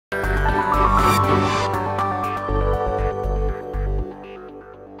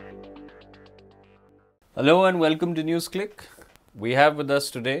Hello and welcome to Newsclick. We have with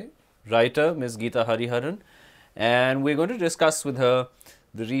us today writer Ms. Githa Hariharan, and we're going to discuss with her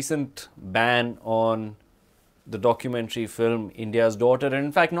the recent ban on the documentary film India's Daughter, and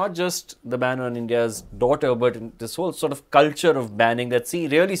in fact not just the ban on India's Daughter, but this whole sort of culture of banning that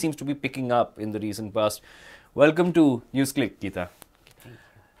really seems to be picking up in the recent past. Welcome to Newsclick, Githa.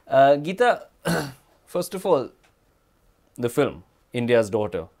 Githa, first of all, the film India's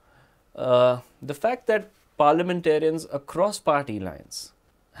Daughter. The fact that parliamentarians across party lines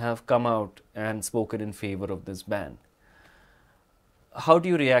have come out and spoken in favor of this ban. How do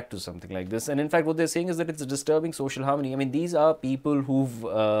you react to something like this? And in fact, what they're saying is that it's a disturbing social harmony. I mean, these are people who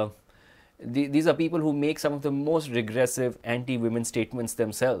make some of the most regressive anti-women statements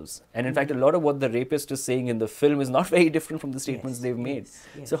themselves. And in fact, a lot of what the rapist is saying in the film is not very different from the statements they've made.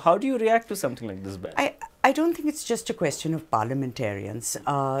 Yes. So how do you react to something like this ban? I don't think it's just a question of parliamentarians.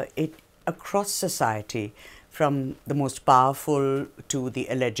 Across society, from the most powerful to the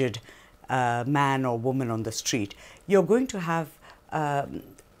alleged man or woman on the street, you're going to have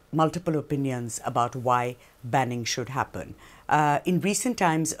multiple opinions about why banning should happen. In recent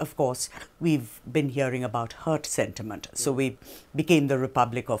times, of course, we've been hearing about hurt sentiment. So we became the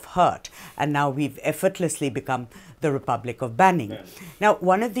Republic of Hurt, and now we've effortlessly become the Republic of Banning. Now,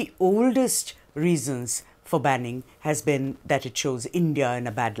 one of the oldest reasons for banning has been that it shows India in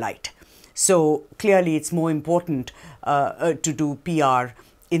a bad light. So clearly it's more important to do PR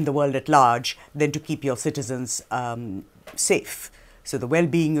in the world at large than to keep your citizens safe. So the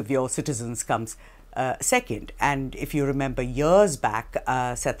well-being of your citizens comes second. And if you remember years back,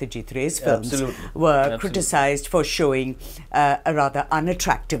 Satyajit Ray's films were criticized for showing a rather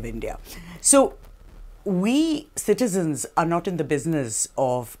unattractive India. So we citizens are not in the business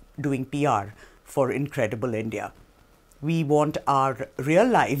of doing PR for incredible India. We want our real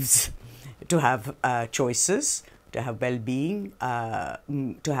lives to have choices, to have well-being,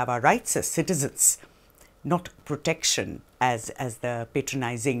 to have our rights as citizens, not protection as the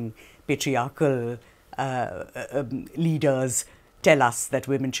patronizing patriarchal leaders tell us that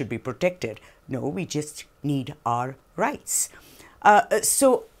women should be protected. No, we just need our rights.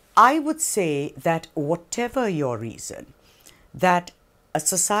 So I would say that whatever your reason, that a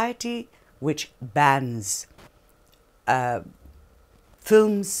society which bans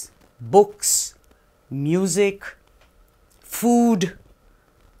films, books, music, food,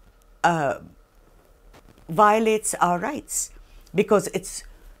 violates our rights, because it's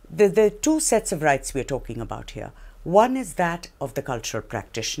the two sets of rights we're talking about here. One is that of the cultural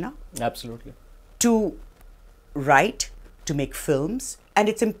practitioner. Absolutely. To write, to make films, and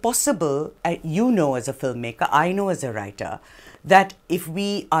it's impossible, you know as a filmmaker, I know as a writer, that if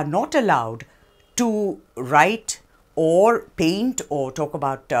we are not allowed to write or paint or talk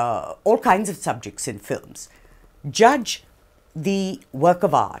about all kinds of subjects in films, judge the work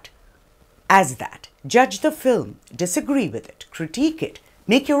of art as that. Judge the film, disagree with it, critique it,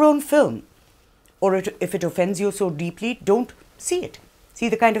 make your own film. Or if it offends you so deeply, don't see it. See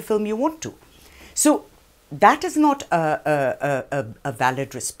the kind of film you want to. So that is not a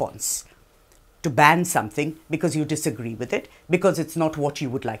valid response, to ban something because you disagree with it, because it's not what you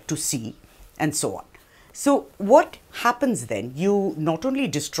would like to see, and so on. So what happens then? You not only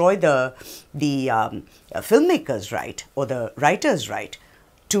destroy the filmmaker's right or the writer's right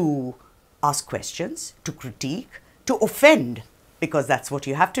to ask questions, to critique, to offend, because that's what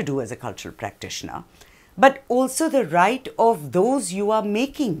you have to do as a cultural practitioner, but also the right of those you are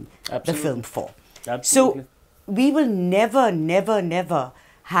making the film for. Absolutely. So we will never, never, never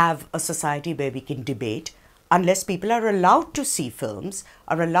have a society where we can debate unless people are allowed to see films,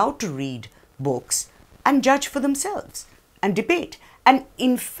 are allowed to read books, and judge for themselves and debate. And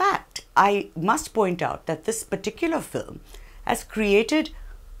in fact, I must point out that this particular film has created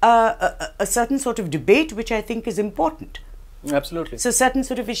a certain sort of debate which I think is important. Absolutely. So certain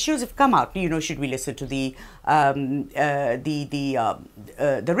sort of issues have come out. You know, should we listen to the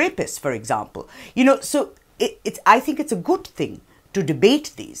rapist, for example? You know, so I think it's a good thing to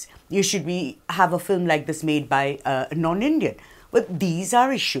debate these. Should we have a film like this made by a non-Indian? But these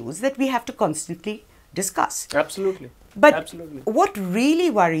are issues that we have to constantly discuss. Absolutely. But what really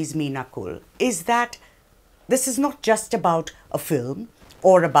worries me, Nakul, is that this is not just about a film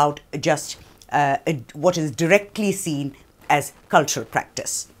or about just what is directly seen as cultural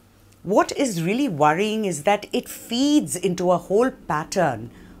practice. What is really worrying is that it feeds into a whole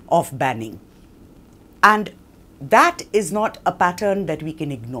pattern of banning. And that is not a pattern that we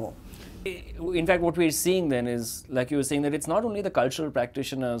can ignore. In fact, what we're seeing then is, like you were saying, that it's not only the cultural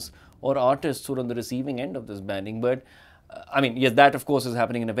practitioners or artists who are on the receiving end of this banning, but I mean, yes, that of course is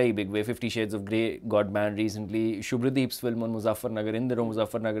happening in a very big way. 50 Shades of Grey got banned recently. Shubhradeep's film on Muzaffarnagar, Indiro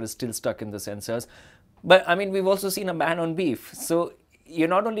Muzaffarnagar, is still stuck in the censors. But I mean, we've also seen a ban on beef. So you're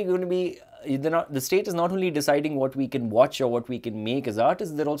not only going to be, the state is not only deciding what we can watch or what we can make as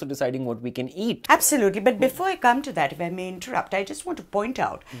artists, they're also deciding what we can eat. Absolutely. But before I come to that, if I may interrupt, I just want to point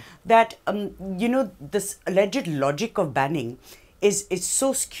out that, you know, this alleged logic of banning is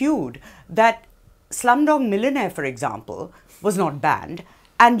so skewed that Slumdog Millionaire, for example, was not banned.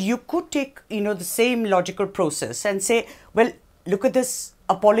 And you could take, you know, the same logical process and say, well, look at this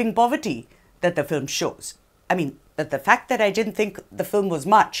appalling poverty that the film shows. I mean, that the fact that I didn't think the film was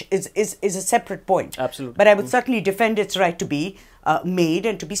much is a separate point. Absolutely. But I would certainly defend its right to be made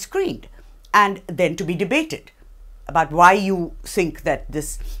and to be screened and then to be debated about why you think that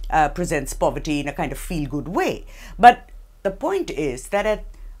this presents poverty in a kind of feel-good way. But the point is that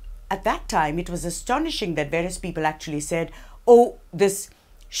at that time, it was astonishing that various people actually said, oh, this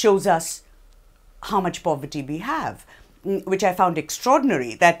shows us how much poverty we have, which I found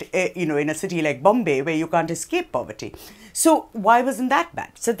extraordinary, that, you know, in a city like Bombay, where you can't escape poverty. So why wasn't that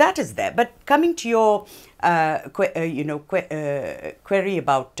bad? So that is there. But coming to your, query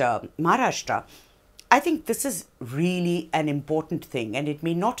about Maharashtra, I think this is really an important thing, and it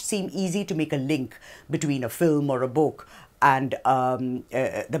may not seem easy to make a link between a film or a book and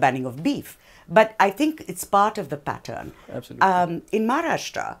the banning of beef. But I think it's part of the pattern. Absolutely. In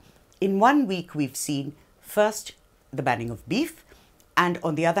Maharashtra, in 1 week, we've seen first the banning of beef, and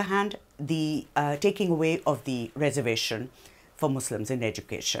on the other hand, the taking away of the reservation for Muslims in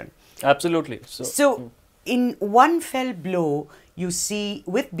education. Absolutely. So in one fell blow, you see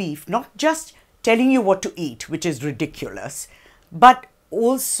with beef, not just telling you what to eat, which is ridiculous, but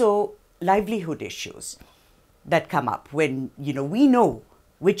also livelihood issues that come up when, you know, we know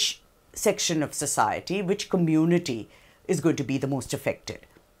which section of society, which community is going to be the most affected.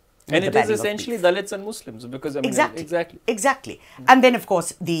 And it is essentially Dalits and Muslims, because I mean, exactly. And then, of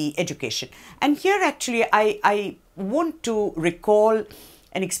course, the education. And here, actually, I want to recall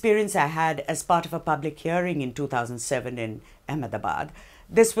an experience I had as part of a public hearing in 2007 in Ahmedabad.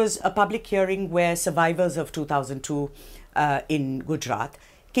 This was a public hearing where survivors of 2002 in Gujarat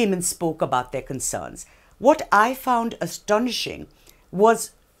came and spoke about their concerns. What I found astonishing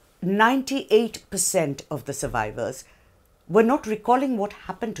was 98% of the survivors were not recalling what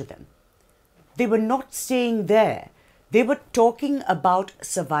happened to them. They were not staying there. They were talking about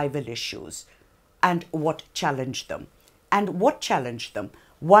survival issues and what challenged them. And what challenged them?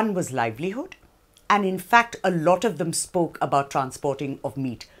 One was livelihood. And in fact, a lot of them spoke about transporting of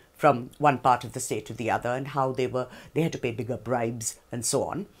meat from one part of the state to the other and how they had to pay bigger bribes and so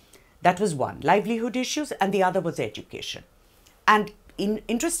on. That was one, livelihood issues, and the other was education. And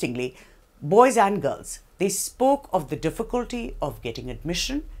interestingly, boys and girls, they spoke of the difficulty of getting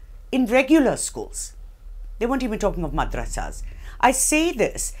admission in regular schools. They weren't even talking of madrasas. I say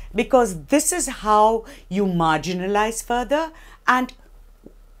this because this is how you marginalize further, and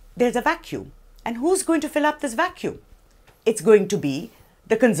there's a vacuum. And who's going to fill up this vacuum? It's going to be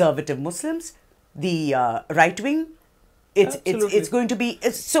the conservative Muslims, the right wing. It's going to be,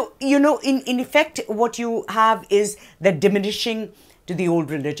 so, you know, in effect, what you have is the diminishing to the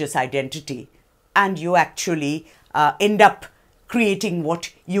old religious identity, and you actually end up creating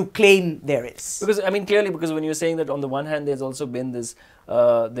what you claim there is. Because, I mean, clearly, because when you're saying that on the one hand, there's also been this,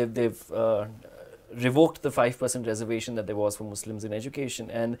 they've revoked the 5% reservation that there was for Muslims in education,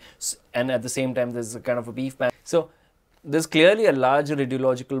 and at the same time, there's a kind of a beef ban. So there's clearly a larger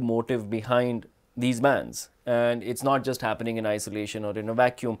ideological motive behind these bans, and it's not just happening in isolation or in a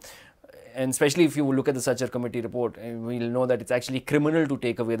vacuum. And especially if you look at the Sachar committee report, we'll know that it's actually criminal to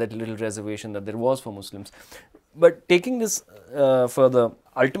take away that little reservation that there was for Muslims. But taking this further,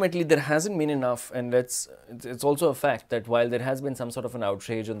 ultimately there hasn't been enough, and it's also a fact that while there has been some sort of an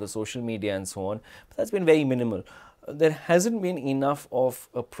outrage on the social media and so on, but that's been very minimal. There hasn't been enough of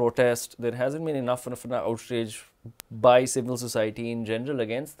a protest, there hasn't been enough of an outrage by civil society in general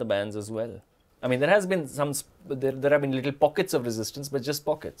against the bans as well. I mean, there has been there have been little pockets of resistance, but just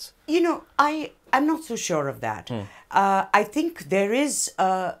pockets. You know, I'm not so sure of that. I think there is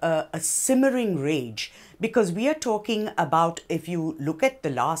a simmering rage, because we are talking about, if you look at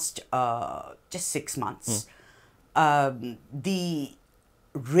the last just 6 months, the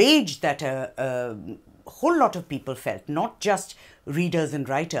rage that a whole lot of people felt, not just readers and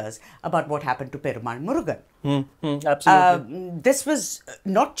writers, about what happened to Perumal Murugan. Absolutely. This was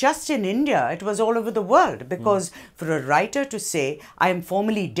not just in India, it was all over the world, because for a writer to say, I am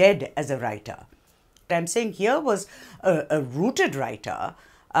formally dead as a writer, what I'm saying here was a rooted writer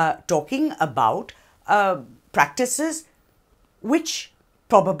talking about practices which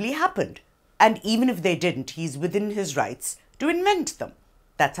probably happened. And even if they didn't, he's within his rights to invent them.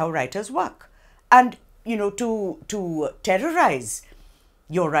 That's how writers work. And, you know, to terrorize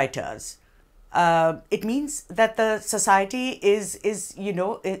your writers, it means that the society is you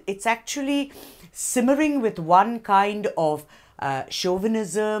know, it's actually simmering with one kind of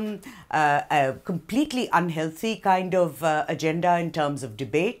chauvinism, a completely unhealthy kind of agenda in terms of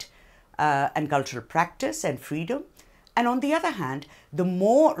debate and cultural practice and freedom. And on the other hand, the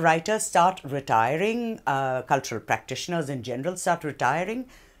more writers start retiring, cultural practitioners in general start retiring,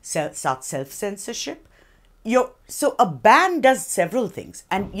 start self-censorship. So a ban does several things.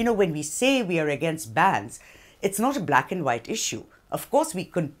 And, you know, when we say we are against bans, it's not a black and white issue. Of course, we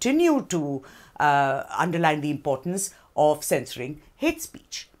continue to underline the importance of censoring hate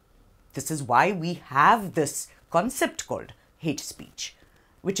speech. This is why we have this concept called hate speech,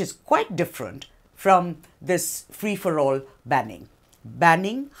 which is quite different from this free-for-all banning.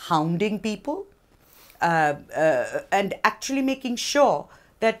 Banning, hounding people, and actually making sure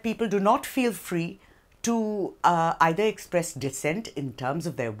that people do not feel free to either express dissent in terms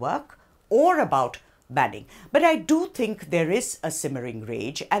of their work or about banning. But I do think there is a simmering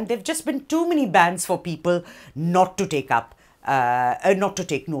rage, and there have just been too many bans for people not to take up, not to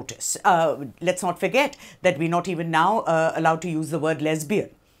take notice. Let's not forget that we're not even now allowed to use the word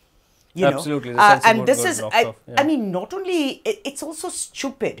lesbian. You Absolutely. know? And this is, I mean, not only, it's also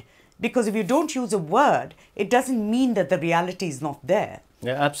stupid, because if you don't use a word, it doesn't mean that the reality is not there.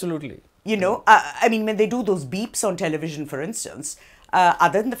 Yeah, absolutely. You know, I mean, when they do those beeps on television, for instance,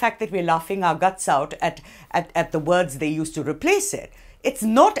 other than the fact that we're laughing our guts out at the words they used to replace it, it's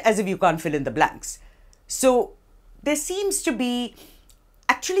not as if you can't fill in the blanks. So there seems to be,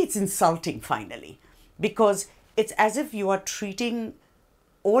 actually it's insulting finally, because it's as if you are treating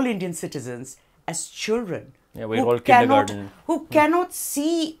all Indian citizens as children. Yeah, we're all kindergarten. Who cannot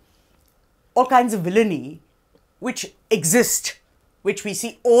see all kinds of villainy which exist, which we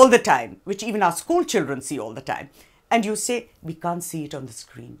see all the time, which even our school children see all the time. And you say, we can't see it on the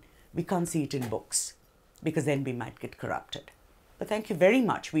screen. We can't see it in books, because then we might get corrupted. But thank you very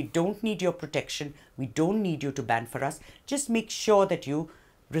much. We don't need your protection. We don't need you to ban for us. Just make sure that you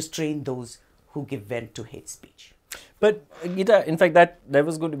restrain those who give vent to hate speech. But Githa, in fact, that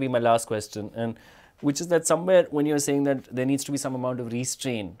was going to be my last question, and which is that somewhere when you're saying that there needs to be some amount of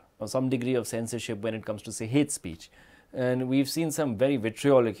restraint or some degree of censorship when it comes to, say, hate speech. And we've seen some very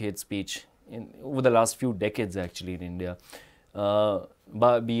vitriolic hate speech over the last few decades, actually, in India,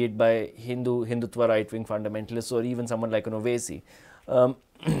 be it by Hindutva right-wing fundamentalists or even someone like an Owaisi.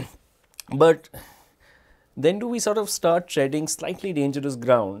 But then do we sort of start treading slightly dangerous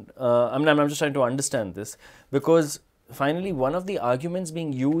ground? I'm just trying to understand this, because finally one of the arguments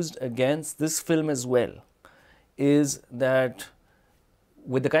being used against this film as well is that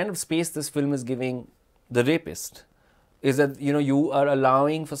with the kind of space this film is giving the rapist, is that, you know, you are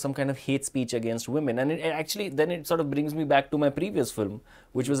allowing for some kind of hate speech against women. And it actually, then it sort of brings me back to my previous film,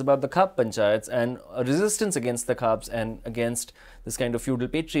 which was about the Khap Panchayats and a resistance against the Khaps and against this kind of feudal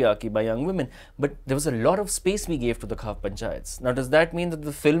patriarchy by young women. But there was a lot of space we gave to the Khap Panchayats. Now, does that mean that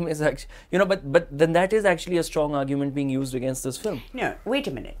the film is actually, you know, but then that is actually a strong argument being used against this film? No, wait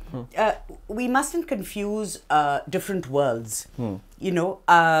a minute. We mustn't confuse different worlds. You know,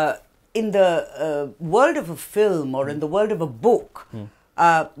 in the world of a film or in the world of a book,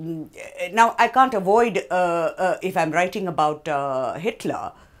 now I can't avoid, if I'm writing about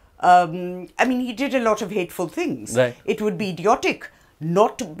Hitler, I mean, he did a lot of hateful things. Right. It would be idiotic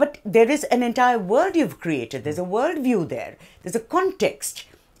not to, but there is an entire world you've created. There's a worldview there. There's a context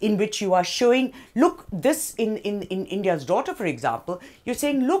in which you are showing, look, this in India's Daughter, for example, you're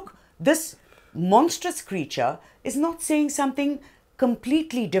saying, look, this monstrous creature is not saying something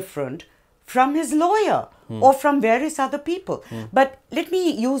completely different from his lawyer or from various other people. But let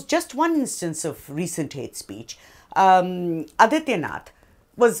me use just one instance of recent hate speech. Aditya Nath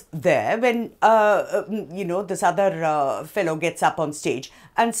was there when, you know, this other fellow gets up on stage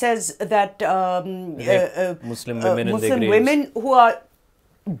and says that Muslim women, Muslim women who are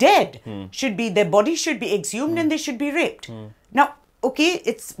dead should be, their bodies should be exhumed and they should be raped. Now, okay,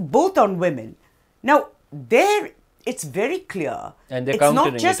 it's both on women. Now, there it's very clear. And they're it's not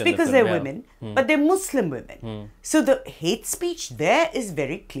countering just it in the because film, they're women, but they're Muslim women. So the hate speech there is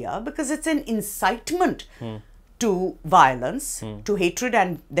very clear because it's an incitement to violence, to hatred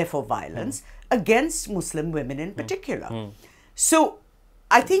and therefore violence against Muslim women in particular. So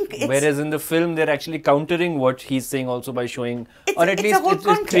I think it's... Whereas in the film, they're actually countering what he's saying also by showing, or at least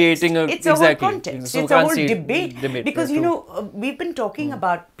it's creating a... It's a whole context. So it's a whole debate. Because, you know, we've been talking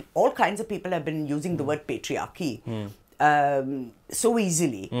about, all kinds of people have been using the word patriarchy so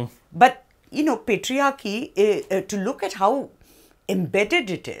easily. But, you know, patriarchy, to look at how embedded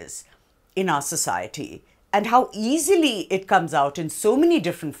it is in our society and how easily it comes out in so many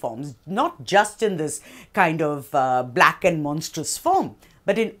different forms, not just in this kind of black and monstrous form,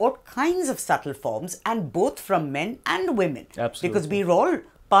 but in all kinds of subtle forms, and both from men and women. Absolutely. Because we're all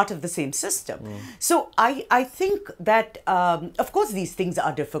part of the same system. So I think that, of course, these things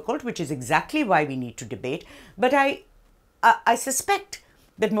are difficult, which is exactly why we need to debate. But I suspect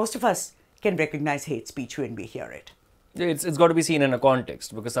that most of us can recognize hate speech when we hear it. It's got to be seen in a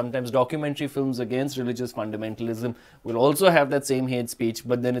context, because sometimes documentary films against religious fundamentalism will also have that same hate speech,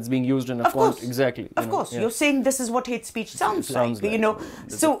 but then it's being used in a context. Exactly. Of course. You're saying this is what hate speech sounds like. You know,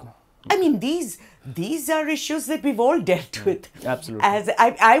 so I mean, these are issues that we've all dealt with. Absolutely. As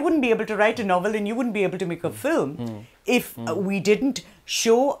I wouldn't be able to write a novel and you wouldn't be able to make a film if we didn't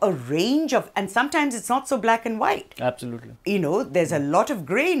show a range of, and sometimes it's not so black and white. Absolutely. You know, there's a lot of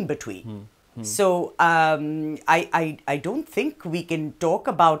grey in between. So I don't think we can talk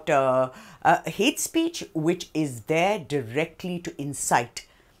about hate speech, which is there directly to incite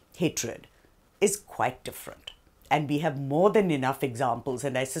hatred, is quite different. And we have more than enough examples,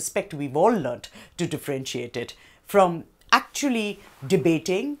 and I suspect we've all learnt to differentiate it from actually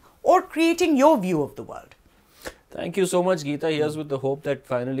debating or creating your view of the world. Thank you so much, Geetha. Here's with the hope that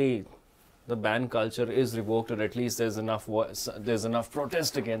finally the ban culture is revoked, or at least there's enough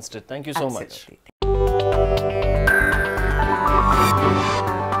protest against it. Thank you so much. Absolutely.